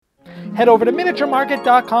Head over to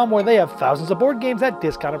miniaturemarket.com where they have thousands of board games at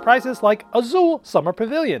discounted prices like Azul Summer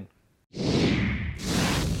Pavilion.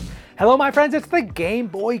 Hello my friends, it's the Game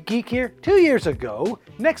Boy Geek here. 2 years ago,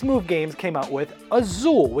 Next Move Games came out with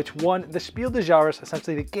Azul, which won the Spiel des Jahres,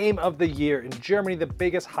 essentially the Game of the Year in Germany, the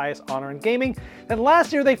biggest, highest honor in gaming. And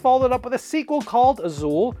last year they followed it up with a sequel called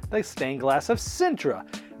Azul, the Stained Glass of Sintra.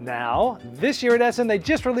 Now, this year at Essen, they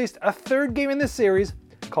just released a third game in this series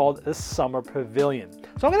called the Summer Pavilion.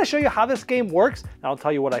 So I'm going to show you how this game works, and I'll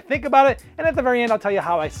tell you what I think about it, and at the very end I'll tell you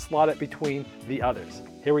how I slot it between the others.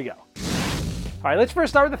 Here we go. All right, let's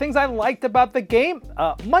first start with the things I liked about the game.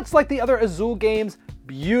 Much like the other Azul games,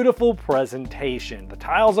 beautiful presentation. The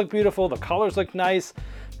tiles look beautiful, the colors look nice.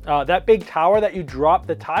 That big tower that you drop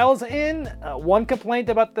the tiles in, one complaint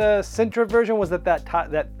about the Sintra version was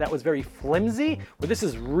that was very flimsy, but this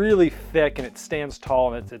is really thick and it stands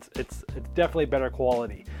tall, and it's definitely better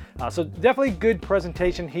quality. So definitely good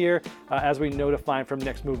presentation here, as we know to find from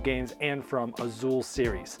Next Move Games and from Azul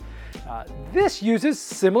series. This uses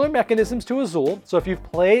similar mechanisms to Azul, so if you've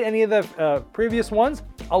played any of the previous ones,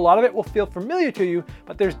 a lot of it will feel familiar to you,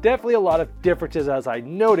 but there's definitely a lot of differences as I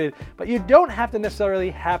noted, but you don't have to necessarily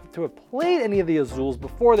have to have played any of the Azuls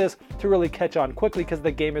before this to really catch on quickly, because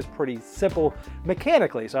the game is pretty simple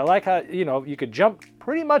mechanically. So I like how, you could jump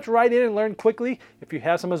pretty much right in and learn quickly if you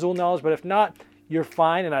have some Azul knowledge, but if not, you're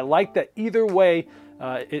fine. And I like that either way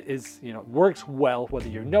it works well, whether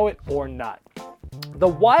you know it or not. The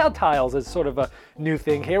wild tiles is sort of a new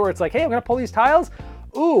thing here where it's like, hey, I'm gonna pull these tiles.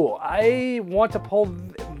 Ooh, I want to pull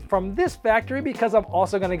from this factory because I'm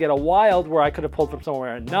also going to get a wild where I could have pulled from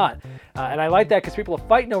somewhere and not. And I like that because people are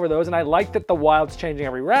fighting over those, and I like that the wild's changing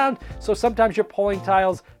every round. So sometimes you're pulling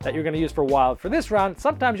tiles that you're going to use for wild for this round.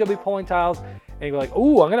 Sometimes you'll be pulling tiles and you're like,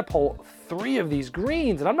 ooh, I'm going to pull 3 of these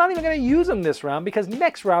greens, and I'm not even going to use them this round because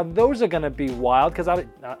next round those are going to be wild because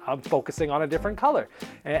I'm focusing on a different color.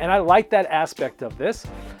 And I like that aspect of this.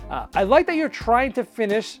 I like that you're trying to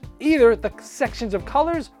finish either the sections of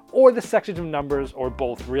colors or the sections of numbers, or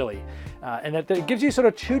both really. And that it gives you sort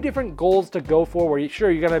of 2 different goals to go for, where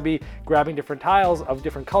you're going to be grabbing different tiles of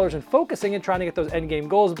different colors and focusing and trying to get those end game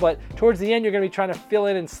goals, but towards the end you're going to be trying to fill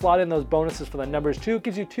in and slot in those bonuses for the numbers too. It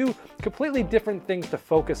gives you 2 completely different things to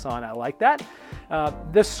focus on. I like that.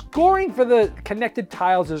 The scoring for the connected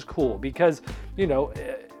tiles is cool because,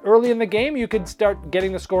 early in the game, you could start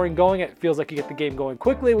getting the scoring going. It feels like you get the game going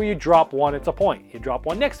quickly. Where you drop 1, it's a point. You drop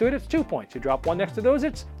 1 next to it, it's 2 points. You drop 1 next to those,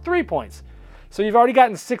 it's 3 points. So you've already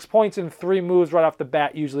gotten 6 points in 3 moves right off the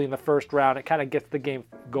bat, usually in the first round. It kind of gets the game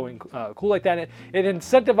going cool like that. It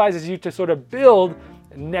incentivizes you to sort of build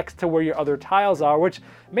next to where your other tiles are, which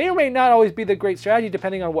may or may not always be the great strategy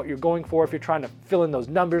depending on what you're going for, if you're trying to fill in those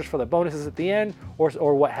numbers for the bonuses at the end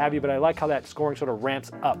or what have you. But I like how that scoring sort of ramps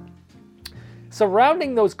up.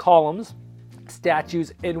 Surrounding those columns,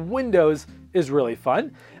 statues, and windows is really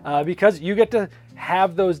fun because you get to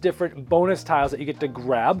have those different bonus tiles that you get to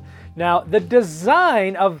grab. Now, the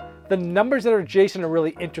design of the numbers that are adjacent are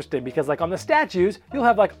really interesting because, like on the statues, you'll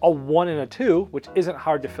have like a 1 and a 2, which isn't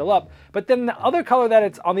hard to fill up. But then the other color that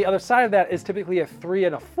it's on the other side of that is typically a 3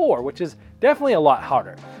 and a 4, which is definitely a lot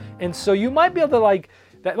harder. And so you might be able to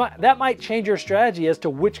that might change your strategy as to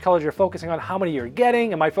which colors you're focusing on, how many you're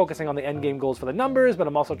getting. Am I focusing on the end game goals for the numbers, but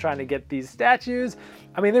I'm also trying to get these statues?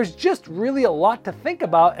 I mean, there's just really a lot to think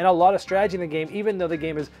about and a lot of strategy in the game, even though the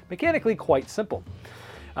game is mechanically quite simple.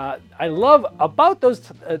 I love about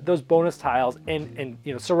those bonus tiles and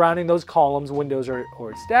surrounding those columns, windows,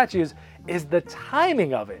 or statues is the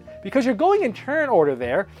timing of it, because you're going in turn order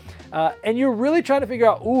there, and you're really trying to figure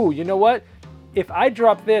out, ooh, you know what? If I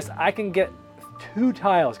drop this, I can get 2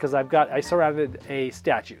 tiles because I surrounded a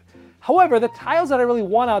statue. However, the tiles that I really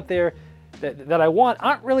want out there, that I want,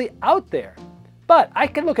 aren't really out there. But I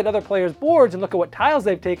can look at other players' boards and look at what tiles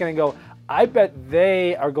they've taken and go, I bet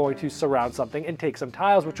they are going to surround something and take some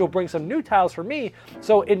tiles, which will bring some new tiles for me.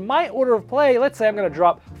 So in my order of play, let's say I'm going to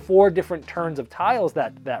drop 4 different turns of tiles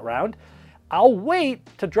that round. I'll wait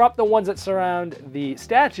to drop the ones that surround the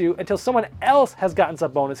statue until someone else has gotten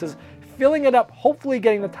some bonuses, filling it up, hopefully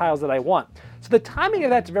getting the tiles that I want. So the timing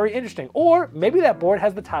of that's very interesting. Or maybe that board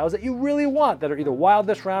has the tiles that you really want that are either wild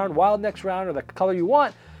this round, wild next round, or the color you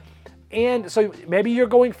want. And so maybe you're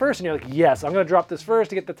going first and you're like, yes, I'm going to drop this first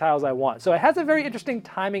to get the tiles I want. So it has a very interesting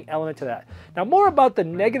timing element to that. Now, more about the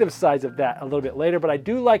negative sides of that a little bit later, but I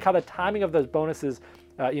do like how the timing of those bonuses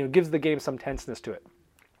gives the game some tenseness to it.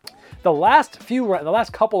 The last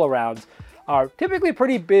couple of rounds are typically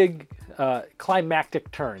pretty big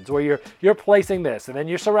climactic turns where you're placing this, and then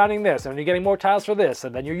you're surrounding this, and then you're getting more tiles for this,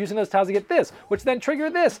 and then you're using those tiles to get this, which then trigger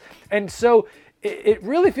this. And so it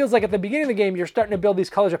really feels like at the beginning of the game, you're starting to build these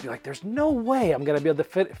colors up. You're like, there's no way I'm going to be able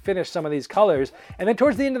to finish some of these colors. And then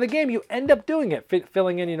towards the end of the game, you end up doing it,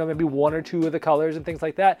 filling in, maybe 1 or 2 of the colors and things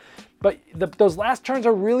like that. But those last turns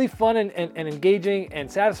are really fun and engaging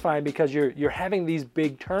and satisfying because you're having these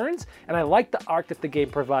big turns. And I like the arc that the game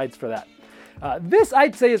provides for that. This,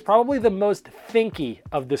 I'd say, is probably the most thinky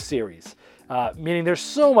of the series. Meaning there's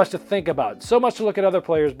so much to think about, so much to look at other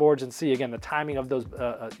players' boards and see, again, the timing of those,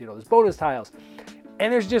 those bonus tiles.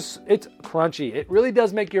 And it's crunchy. It really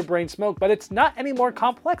does make your brain smoke, but it's not any more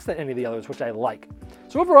complex than any of the others, which I like.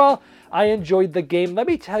 So overall, I enjoyed the game. Let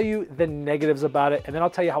me tell you the negatives about it, and then I'll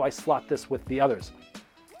tell you how I slot this with the others.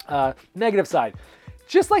 Negative side.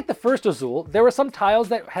 Just like the first Azul, there were some tiles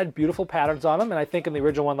that had beautiful patterns on them, and I think in the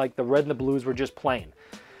original one, like the red and the blues were just plain.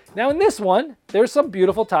 Now in this one, there's some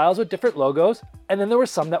beautiful tiles with different logos, and then there were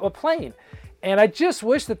some that were plain. And I just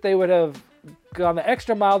wish that they would have gone the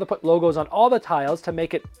extra mile to put logos on all the tiles to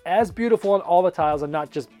make it as beautiful on all the tiles and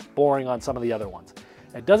not just boring on some of the other ones.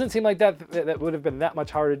 It doesn't seem like that would have been that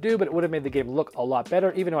much harder to do, but it would have made the game look a lot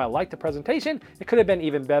better. Even though I liked the presentation, it could have been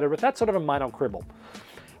even better, but that's sort of a minor quibble.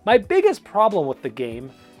 My biggest problem with the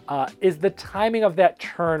game is the timing of that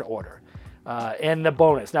turn order. And the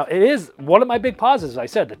bonus. Now, it is one of my big positives. As I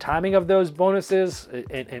said, the timing of those bonuses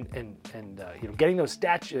and getting those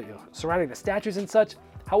statues, surrounding the statues and such.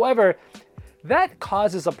 However, that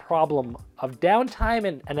causes a problem of downtime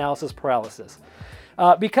and analysis paralysis.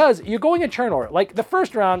 Because you're going in turn order. Like the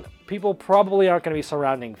first round, people probably aren't going to be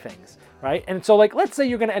surrounding things, right? And so, like, let's say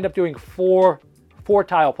you're going to end up doing four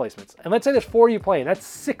tile placements. And let's say there's 4 you play, and that's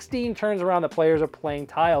 16 turns around the players are playing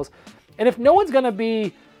tiles. And if no one's going to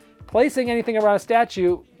be placing anything around a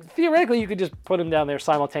statue, theoretically you could just put them down there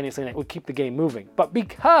simultaneously and it would keep the game moving. But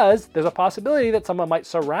because there's a possibility that someone might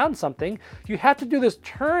surround something, you have to do this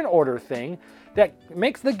turn order thing that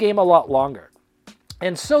makes the game a lot longer.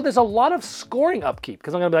 And so there's a lot of scoring upkeep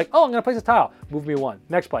because I'm going to be like, oh, I'm going to place a tile, move me 1.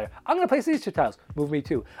 Next player, I'm going to place these 2 tiles, move me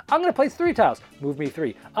 2. I'm going to place 3 tiles, move me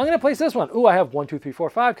 3. I'm going to place this one. Ooh, I have 1, 2, 3, 4,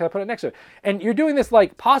 5. Can I put it next to it? And you're doing this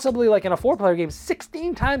like possibly like in a 4-player game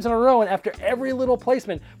 16 times in a row. And after every little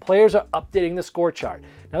placement, players are updating the score chart.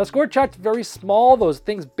 Now the score chart's very small. Those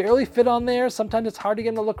things barely fit on there. Sometimes it's hard to get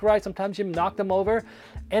them to look right. Sometimes you knock them over.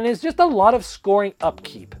 And it's just a lot of scoring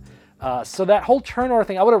upkeep. So that whole turn order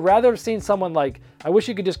thing, I would have rather seen someone like, I wish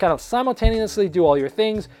you could just kind of simultaneously do all your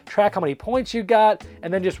things, track how many points you got,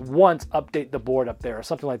 and then just once update the board up there or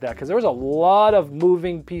something like that. Because there was a lot of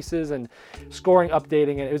moving pieces and scoring,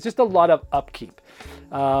 updating, and it was just a lot of upkeep.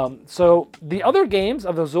 So the other games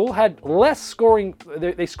of Azul had less scoring.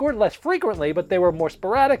 They scored less frequently, but they were more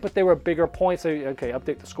sporadic, but they were bigger points. So, okay,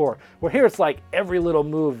 update the score. Where here it's like every little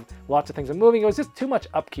move, lots of things are moving. It was just too much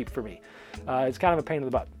upkeep for me. It's kind of a pain in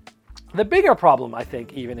the butt. The bigger problem, I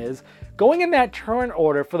think, even is going in that turn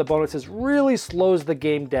order for the bonuses really slows the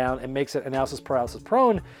game down and makes it analysis paralysis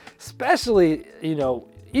prone, especially,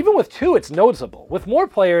 even with 2, it's noticeable. With more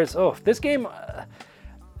players, this game,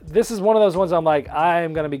 this is one of those ones I'm like,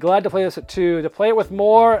 I'm going to be glad to play this at 2. To play it with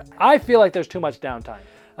more, I feel like there's too much downtime.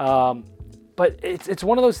 But it's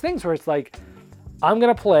one of those things where it's like, I'm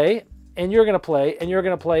going to play, and you're going to play, and you're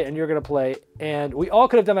going to play, and you're going to play, and we all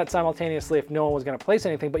could have done that simultaneously if no one was going to place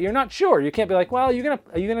anything, but you're not sure. You can't be like, well, are you going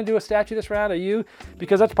to do a statue this round? Are you?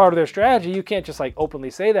 Because that's part of their strategy. You can't just like openly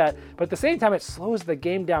say that, but at the same time, it slows the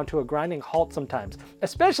game down to a grinding halt sometimes,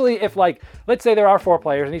 especially if, like, let's say there are 4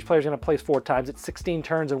 players, and each player's going to place 4 times. It's 16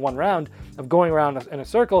 turns in one round of going around in a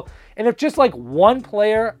circle, and if just like one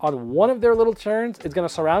player on one of their little turns is going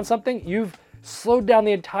to surround something, you've slowed down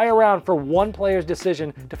the entire round for one player's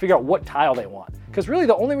decision to figure out what tile they want. Because really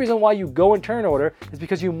the only reason why you go in turn order is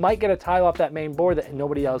because you might get a tile off that main board that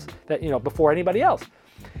nobody else, before anybody else.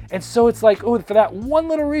 And so it's like, oh, for that one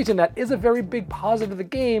little reason, that is a very big positive of the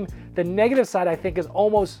game. The negative side, I think, is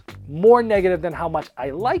almost more negative than how much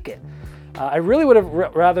I like it. I really would have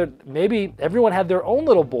rather maybe everyone had their own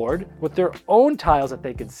little board with their own tiles that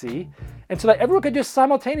they could see. And so that everyone could just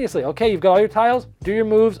simultaneously, okay, you've got all your tiles, do your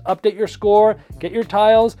moves, update your score, get your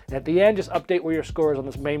tiles, and at the end, just update where your score is on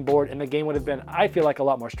this main board, and the game would have been, I feel like, a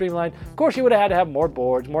lot more streamlined. Of course, you would have had to have more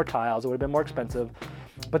boards, more tiles, it would have been more expensive.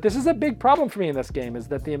 But this is a big problem for me in this game, is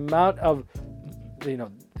that the amount of,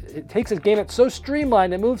 it takes a game that's so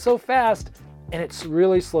streamlined and moves so fast, and it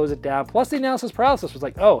really slows it down. Plus the analysis paralysis was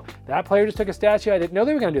like, oh, that player just took a statue, I didn't know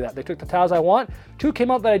they were gonna do that. They took the tiles I want, 2 came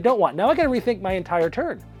out that I don't want. Now I gotta rethink my entire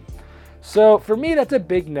turn. So for me, that's a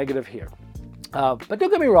big negative here. But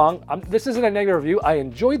don't get me wrong, this isn't a negative review. I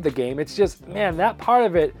enjoyed the game. It's just, man, that part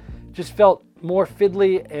of it just felt more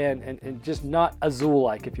fiddly and just not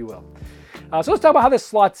Azul-like, if you will. So let's talk about how this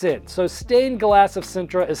slots in. So Stained Glass of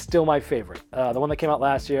Sintra is still my favorite. The one that came out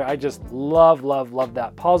last year. I just love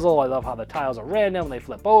that puzzle. I love how the tiles are random, they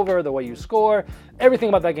flip over, the way you score. Everything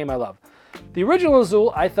about that game I love. The original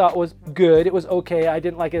Azul I thought was good. It was okay. I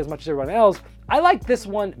didn't like it as much as everyone else. I like this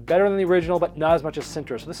one better than the original, but not as much as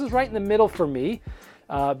Sintra. So this is right in the middle for me.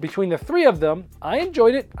 Between the three of them, I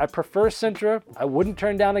enjoyed it. I prefer Sintra. I wouldn't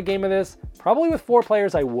turn down a game of this. Probably with 4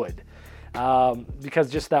 players I would. Because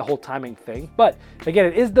just that whole timing thing. But again,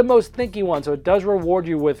 it is the most thinky one, so it does reward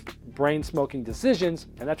you with brain-smoking decisions,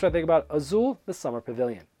 and that's what I think about Azul, the Summer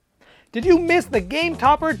Pavilion. Did you miss the Game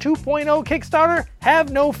Topper 2.0 Kickstarter?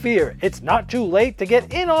 Have no fear, it's not too late to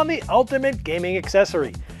get in on the ultimate gaming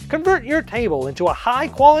accessory. Convert your table into a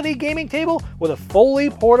high-quality gaming table with a fully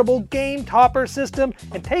portable Game Topper system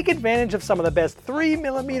and take advantage of some of the best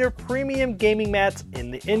 3mm premium gaming mats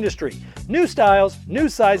in the industry. New styles, new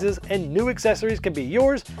sizes, and new accessories can be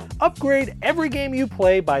yours. Upgrade every game you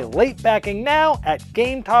play by late backing now at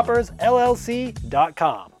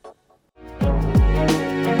GameToppersLLC.com.